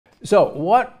So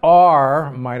what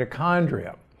are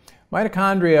mitochondria?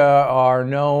 Mitochondria are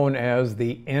known as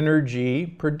the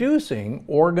energy-producing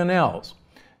organelles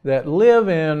that live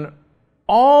in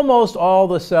almost all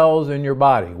the cells in your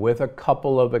body, with a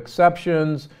couple of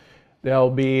exceptions.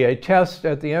 There'll be a test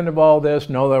at the end of all this.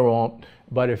 No, there won't.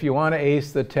 But if you want to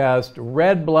ace the test,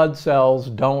 red blood cells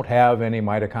don't have any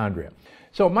mitochondria.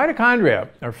 So mitochondria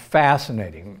are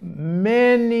fascinating.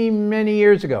 Many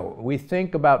years ago, we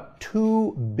think about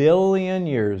 2 billion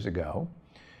years ago,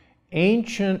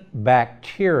 ancient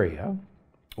bacteria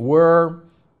were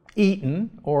eaten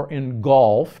or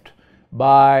engulfed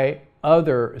by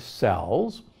other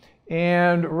cells.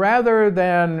 And rather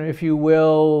than, if you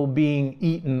will, being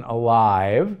eaten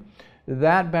alive,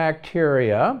 that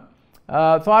bacteria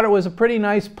thought it was a pretty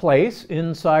nice place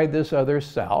inside this other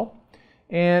cell.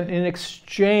 And in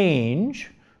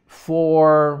exchange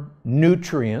for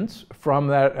nutrients from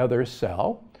that other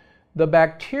cell, the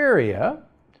bacteria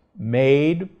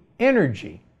made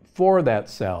energy for that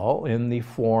cell in the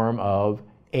form of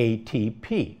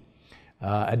ATP,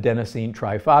 adenosine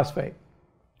triphosphate.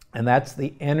 And that's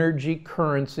the energy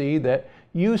currency that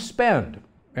you spend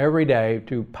every day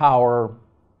to power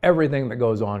everything that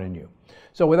goes on in you.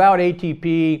 So without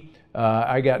ATP,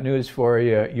 I got news for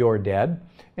you, you're dead.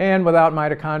 And without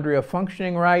mitochondria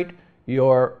functioning right,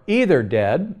 you're either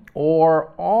dead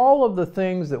or all of the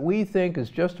things that we think is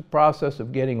just a process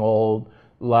of getting old,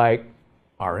 like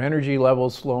our energy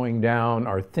levels slowing down,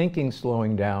 our thinking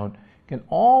slowing down, can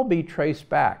all be traced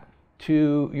back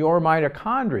to your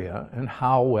mitochondria and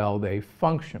how well they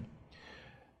function.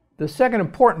 The second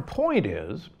important point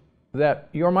is that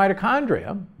your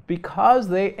mitochondria, because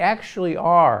they actually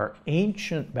are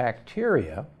ancient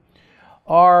bacteria,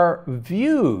 are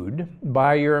viewed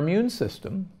by your immune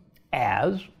system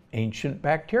as ancient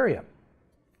bacteria.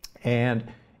 And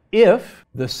if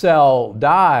the cell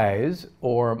dies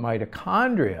or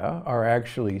mitochondria are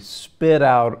actually spit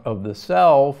out of the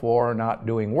cell for not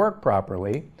doing work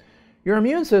properly, your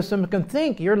immune system can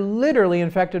think you're literally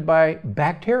infected by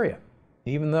bacteria,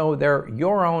 even though they're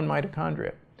your own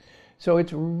mitochondria. So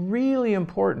it's really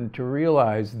important to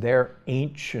realize their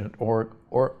ancient or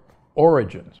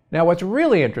origins. Now, what's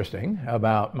really interesting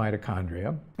about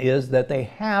mitochondria is that they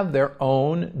have their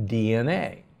own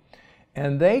DNA,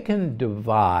 and they can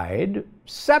divide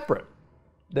separate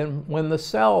than when the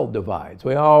cell divides.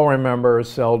 We all remember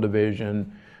cell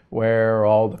division, where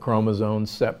all the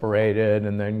chromosomes separated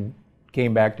and then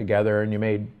came back together and you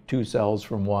made 2 cells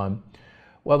from one.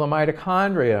 Well, the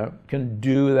mitochondria can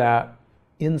do that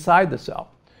inside the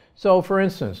cell. So for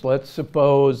instance, let's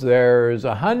suppose there's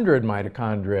 100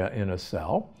 mitochondria in a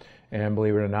cell, and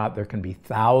believe it or not, there can be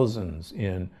thousands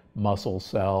in muscle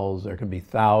cells, there can be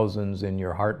thousands in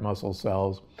your heart muscle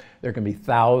cells, there can be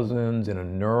thousands in a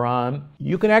neuron.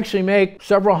 You can actually make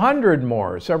several hundred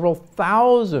more, several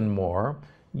thousand more,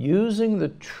 using the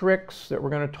tricks that we're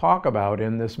going to talk about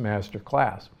in this master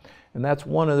class. And that's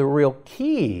one of the real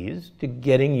keys to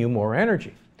getting you more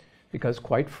energy. Because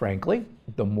quite frankly,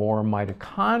 the more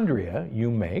mitochondria you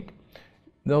make,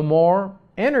 the more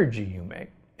energy you make.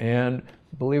 And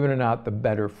believe it or not, the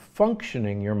better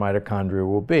functioning your mitochondria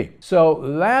will be.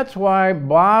 So that's why,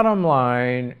 bottom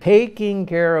line, taking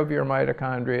care of your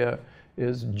mitochondria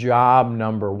is job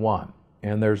number 1.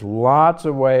 And there's lots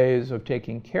of ways of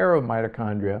taking care of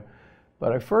mitochondria,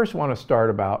 but I first want to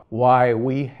start about why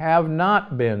we have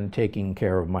not been taking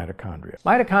care of mitochondria.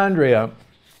 Mitochondria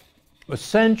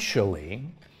essentially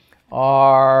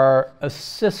are a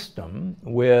system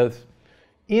with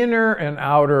inner and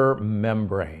outer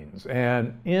membranes.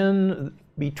 And in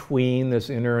between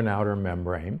this inner and outer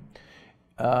membrane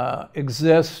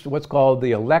exists what's called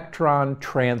the electron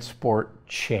transport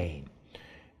chain.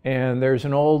 And there's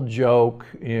an old joke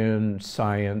in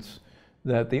science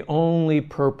that the only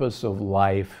purpose of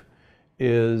life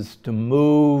is to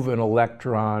move an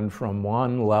electron from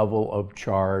one level of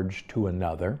charge to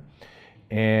another.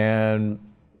 And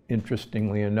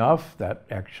interestingly enough, that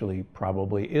actually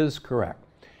probably is correct.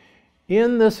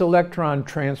 In this electron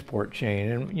transport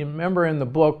chain, and you remember in the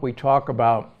book we talk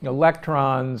about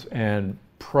electrons and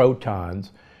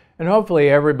protons, and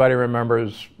hopefully everybody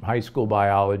remembers high school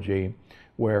biology,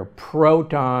 where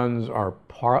protons are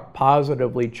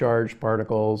positively charged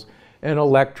particles and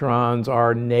electrons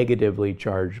are negatively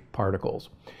charged particles.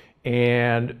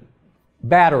 And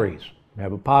batteries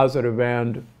have a positive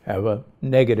end, have a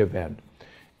negative end.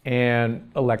 And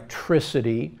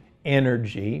electricity,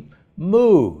 energy,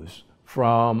 moves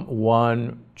from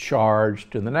one charge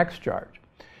to the next charge.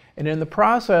 And in the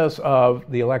process of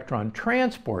the electron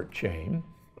transport chain,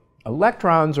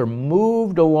 electrons are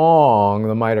moved along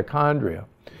the mitochondria,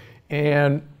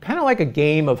 and kind of like a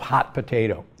game of hot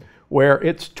potato, where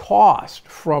it's tossed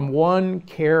from one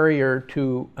carrier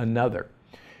to another.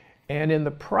 And in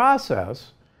the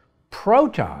process,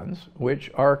 protons, which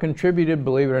are contributed,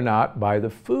 believe it or not, by the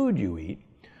food you eat,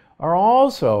 are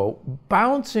also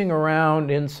bouncing around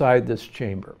inside this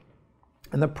chamber.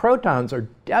 And the protons are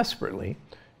desperately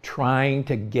trying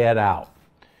to get out.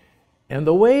 And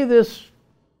the way this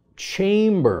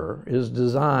chamber is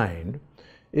designed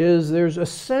is there's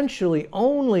essentially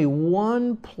only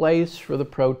one place for the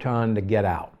proton to get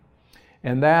out.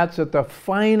 And that's at the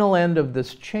final end of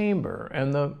this chamber.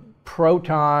 And the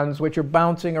protons, which are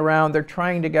bouncing around, they're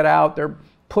trying to get out, they're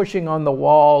pushing on the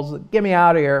walls, get me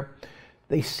out of here.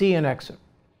 They see an exit.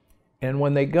 And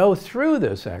when they go through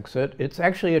this exit, it's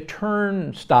actually a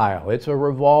turnstile, it's a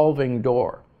revolving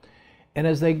door. And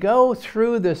as they go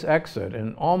through this exit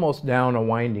and almost down a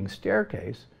winding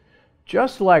staircase,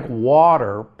 just like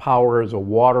water powers a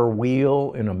water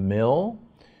wheel in a mill,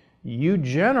 you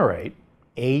generate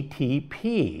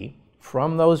ATP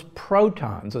from those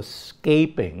protons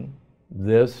escaping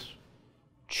this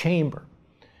chamber.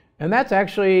 And that's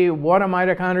actually what a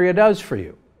mitochondria does for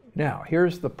you. Now,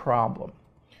 here's the problem.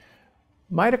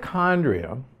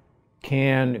 Mitochondria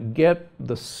can get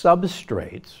the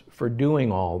substrates for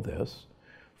doing all this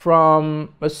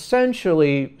from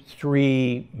essentially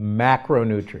 3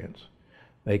 macronutrients.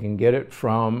 They can get it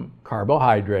from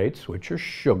carbohydrates, which are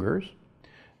sugars.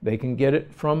 They can get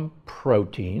it from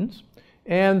proteins,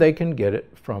 and they can get it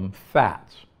from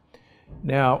fats.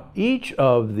 Now, each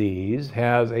of these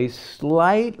has a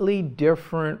slightly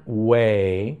different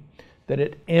way that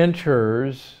it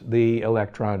enters the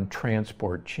electron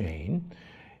transport chain,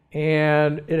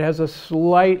 and it has a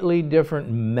slightly different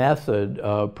method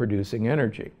of producing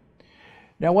energy.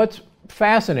 Now, what's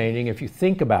fascinating, if you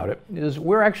think about it, is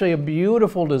we're actually a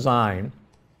beautiful design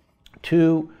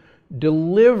to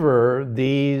deliver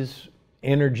these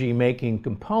energy-making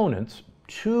components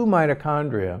to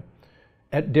mitochondria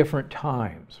at different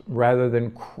times, rather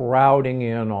than crowding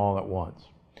in all at once.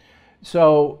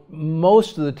 So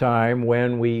most of the time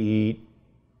when we eat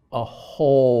a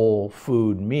whole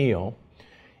food meal,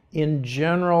 in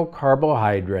general,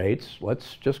 carbohydrates,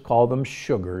 let's just call them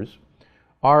sugars,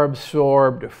 are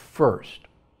absorbed first.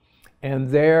 And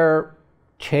they're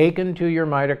taken to your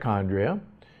mitochondria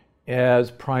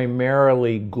as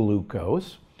primarily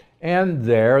glucose, and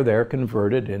there they're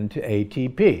converted into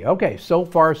ATP. Okay, so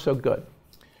far so good.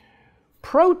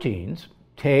 Proteins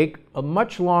take a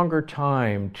much longer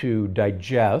time to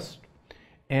digest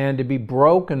and to be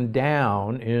broken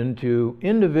down into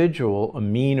individual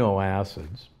amino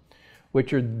acids,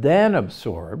 which are then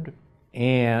absorbed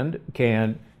and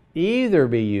can either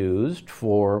be used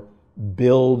for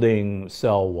building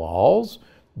cell walls,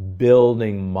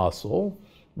 building muscle,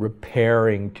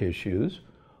 repairing tissues,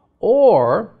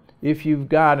 or if you've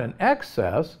got an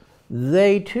excess,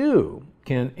 they too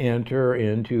can enter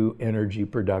into energy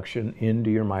production into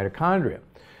your mitochondria.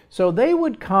 So they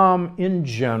would come in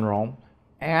general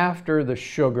after the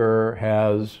sugar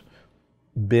has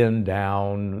been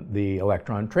down the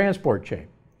electron transport chain.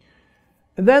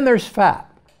 And then there's fat.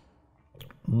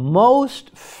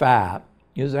 Most fat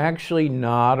is actually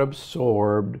not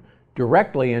absorbed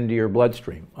directly into your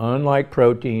bloodstream, unlike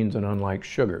proteins and unlike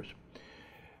sugars.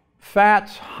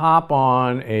 Fats hop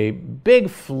on a big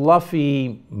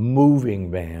fluffy moving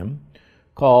band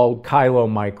called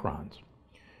chylomicrons.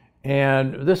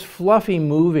 And this fluffy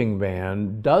moving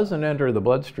band doesn't enter the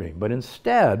bloodstream, but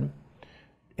instead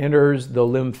enters the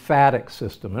lymphatic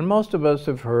system. And most of us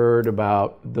have heard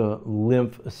about the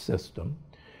lymph system.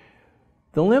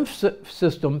 The lymph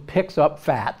system picks up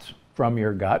fats from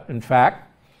your gut. In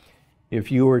fact,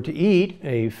 if you were to eat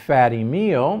a fatty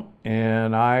meal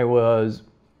and I was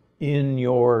in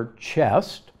your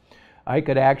chest, I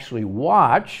could actually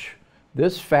watch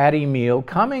this fatty meal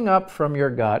coming up from your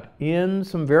gut in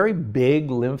some very big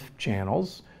lymph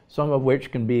channels, some of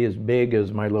which can be as big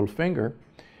as my little finger,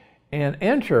 and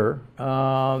enter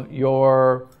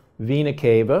your vena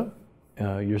cava,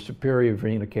 your superior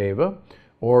vena cava,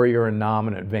 or your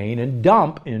innominate vein, and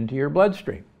dump into your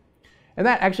bloodstream. And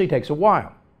that actually takes a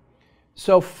while.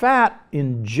 So fat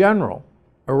in general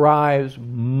arrives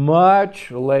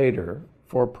much later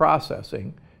for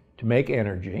processing to make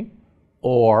energy,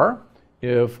 or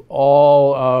if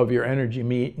all of your energy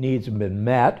needs have been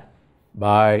met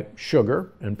by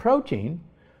sugar and protein,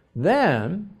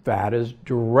 then fat is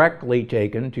directly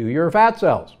taken to your fat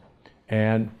cells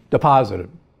and deposited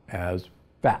as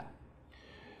fat.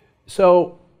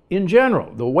 So in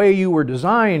general, the way you were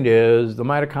designed is the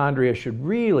mitochondria should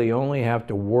really only have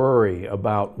to worry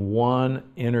about one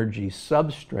energy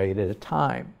substrate at a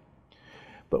time.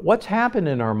 But what's happened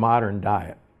in our modern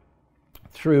diet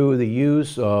through the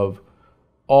use of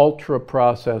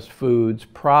ultra-processed foods,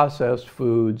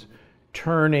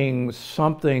 turning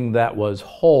something that was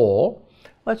whole.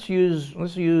 Let's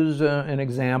use an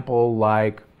example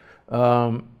like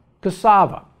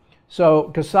cassava. So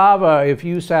cassava, if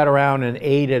you sat around and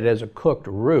ate it as a cooked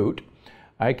root,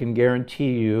 I can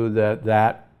guarantee you that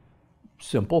that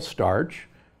simple starch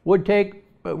would take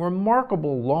a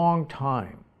remarkable long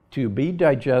time to be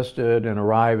digested and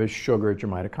arrive as sugar at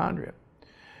your mitochondria.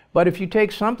 But if you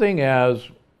take something as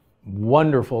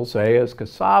wonderful, say, as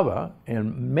cassava,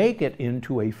 and make it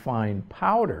into a fine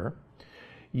powder,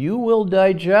 you will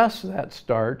digest that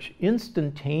starch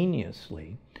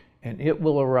instantaneously, and it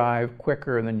will arrive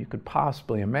quicker than you could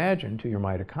possibly imagine to your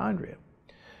mitochondria.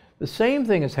 The same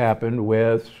thing has happened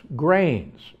with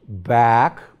grains.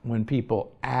 Back when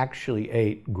people actually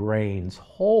ate grains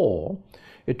whole,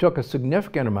 it took a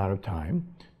significant amount of time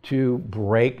to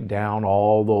break down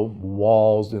all the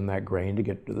walls in that grain to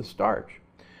get to the starch.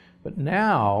 But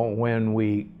now, when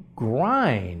we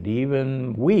grind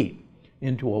even wheat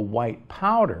into a white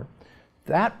powder,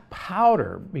 that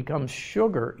powder becomes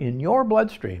sugar in your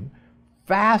bloodstream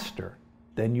faster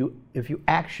than if you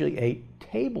actually ate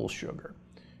table sugar,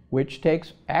 which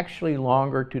takes actually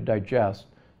longer to digest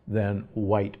than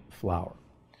white flour.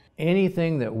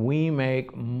 Anything that we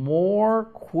make more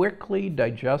quickly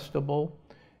digestible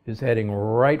is heading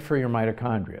right for your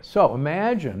mitochondria. So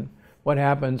imagine what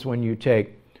happens when you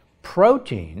take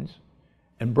proteins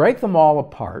and break them all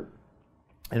apart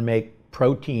and make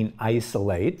protein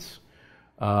isolates,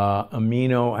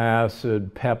 amino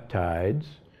acid peptides,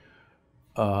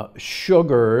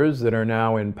 sugars that are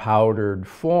now in powdered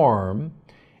form,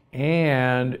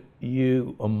 and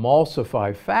you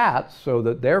emulsify fats so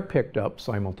that they're picked up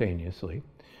simultaneously.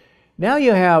 Now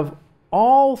you have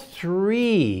all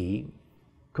three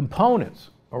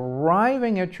components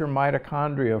arriving at your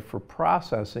mitochondria for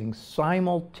processing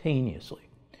simultaneously.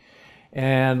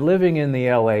 And living in the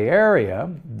LA area,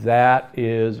 that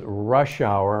is rush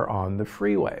hour on the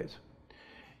freeways.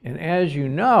 And as you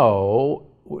know,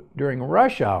 during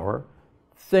rush hour,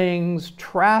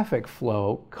 traffic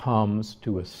flow comes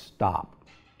to a stop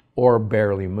or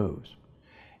barely moves.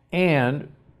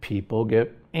 And people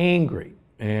get angry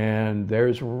and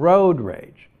there's road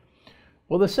rage.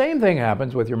 Well, the same thing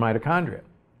happens with your mitochondria.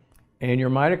 And your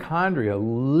mitochondria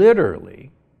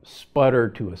literally sputter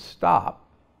to a stop,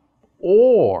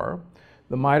 or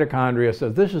the mitochondria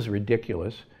says, this is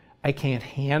ridiculous. I can't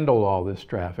handle all this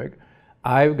traffic.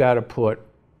 I've got to put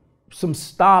some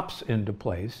stops into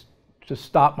place to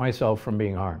stop myself from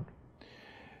being harmed.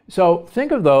 So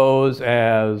think of those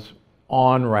as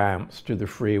on-ramps to the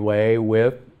freeway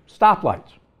with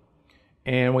stoplights.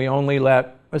 And we only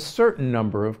let a certain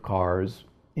number of cars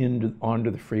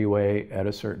onto the freeway at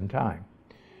a certain time.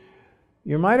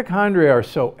 Your mitochondria are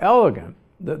so elegant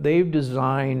that they've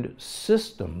designed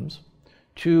systems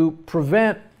to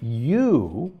prevent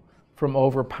you from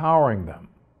overpowering them.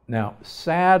 Now,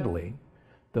 sadly,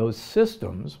 those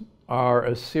systems are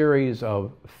a series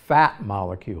of fat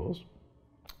molecules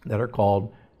that are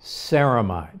called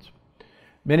ceramides.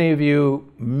 Many of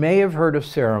you may have heard of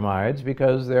ceramides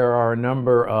because there are a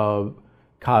number of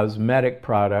cosmetic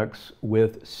products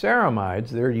with ceramides.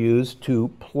 They're used to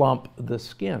plump the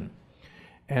skin.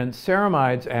 And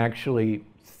ceramides actually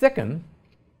thicken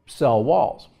cell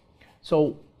walls.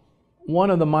 So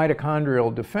one of the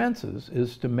mitochondrial defenses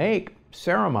is to make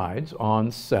ceramides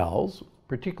on cells,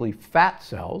 particularly fat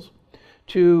cells,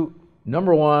 to,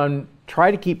 number one, try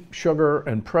to keep sugar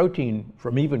and protein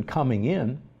from even coming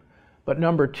in. But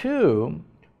number two,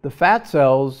 the fat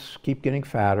cells keep getting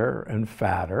fatter and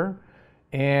fatter.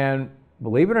 And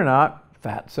believe it or not,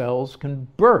 fat cells can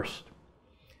burst.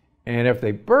 And if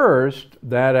they burst,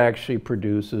 that actually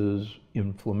produces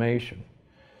inflammation.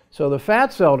 So the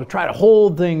fat cell, to try to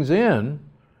hold things in,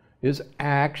 is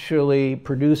actually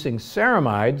producing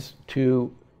ceramides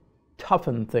to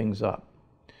toughen things up.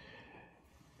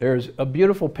 There's a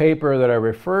beautiful paper that I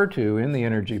refer to in the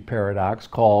energy paradox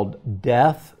called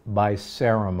Death by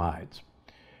Ceramides.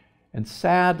 And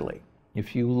sadly,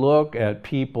 if you look at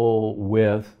people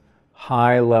with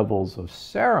high levels of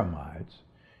ceramides,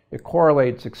 it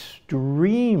correlates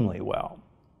extremely well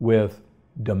with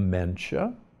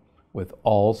dementia, with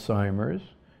Alzheimer's,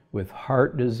 with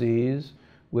heart disease,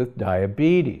 with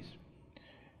diabetes.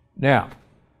 Now,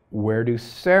 where do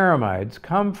ceramides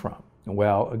come from?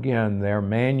 Well, again, they're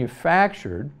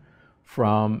manufactured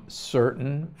from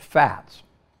certain fats.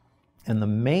 And the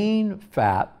main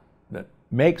fat that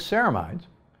makes ceramides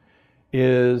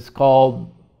is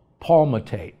called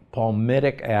palmitate,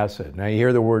 palmitic acid. Now you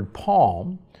hear the word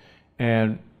palm,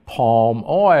 and palm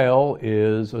oil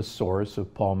is a source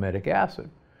of palmitic acid.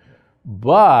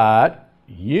 But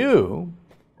you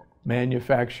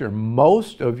manufacture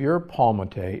most of your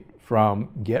palmitate from,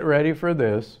 get ready for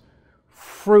this,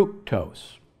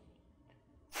 fructose,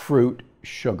 fruit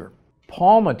sugar.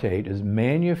 Palmitate is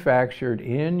manufactured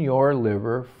in your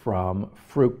liver from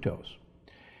fructose.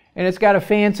 And it's got a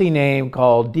fancy name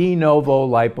called de novo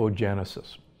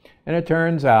lipogenesis. And it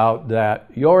turns out that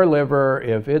your liver,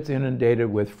 if it's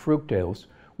inundated with fructose,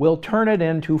 will turn it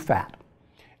into fat.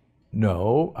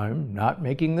 No, I'm not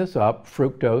making this up.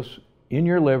 Fructose in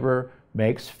your liver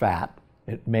makes fat.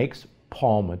 It makes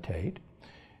palmitate.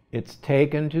 It's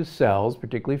taken to cells,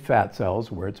 particularly fat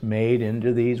cells, where it's made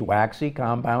into these waxy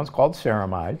compounds called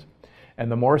ceramides.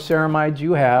 And the more ceramides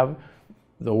you have,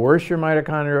 the worse your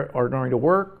mitochondria are going to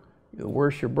work, the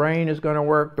worse your brain is going to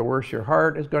work, the worse your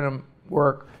heart is going to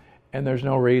work, and there's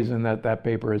no reason that that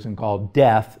paper isn't called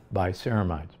Death by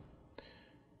Ceramides.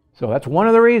 So that's one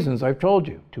of the reasons I've told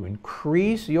you. To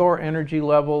increase your energy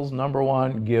levels, number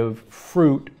one, give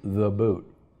fruit the boot.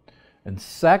 And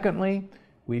secondly,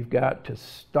 we've got to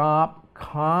stop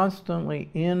constantly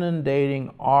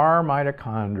inundating our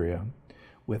mitochondria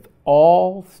with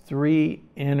all three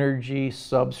energy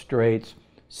substrates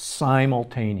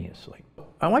simultaneously.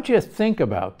 I want you to think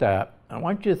about that. I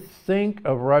want you to think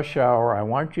of rush hour. I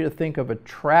want you to think of a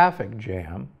traffic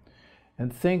jam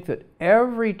and think that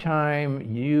every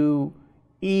time you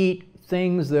eat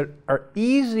things that are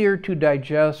easier to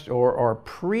digest or are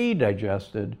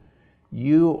pre-digested,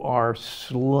 you are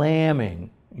slamming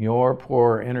your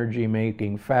poor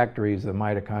energy-making factories, the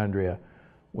mitochondria,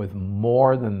 with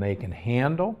more than they can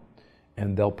handle,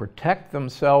 and they'll protect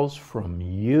themselves from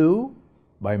you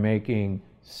by making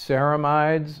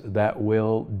ceramides that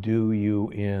will do you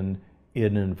in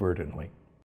inadvertently.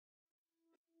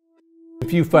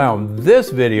 If you found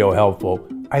this video helpful,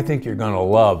 I think you're going to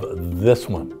love this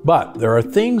one. But there are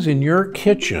things in your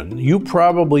kitchen you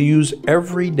probably use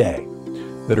every day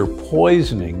that are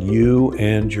poisoning you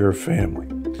and your family.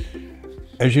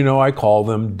 As you know, I call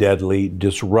them deadly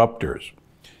disruptors.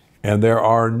 And there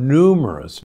are numerous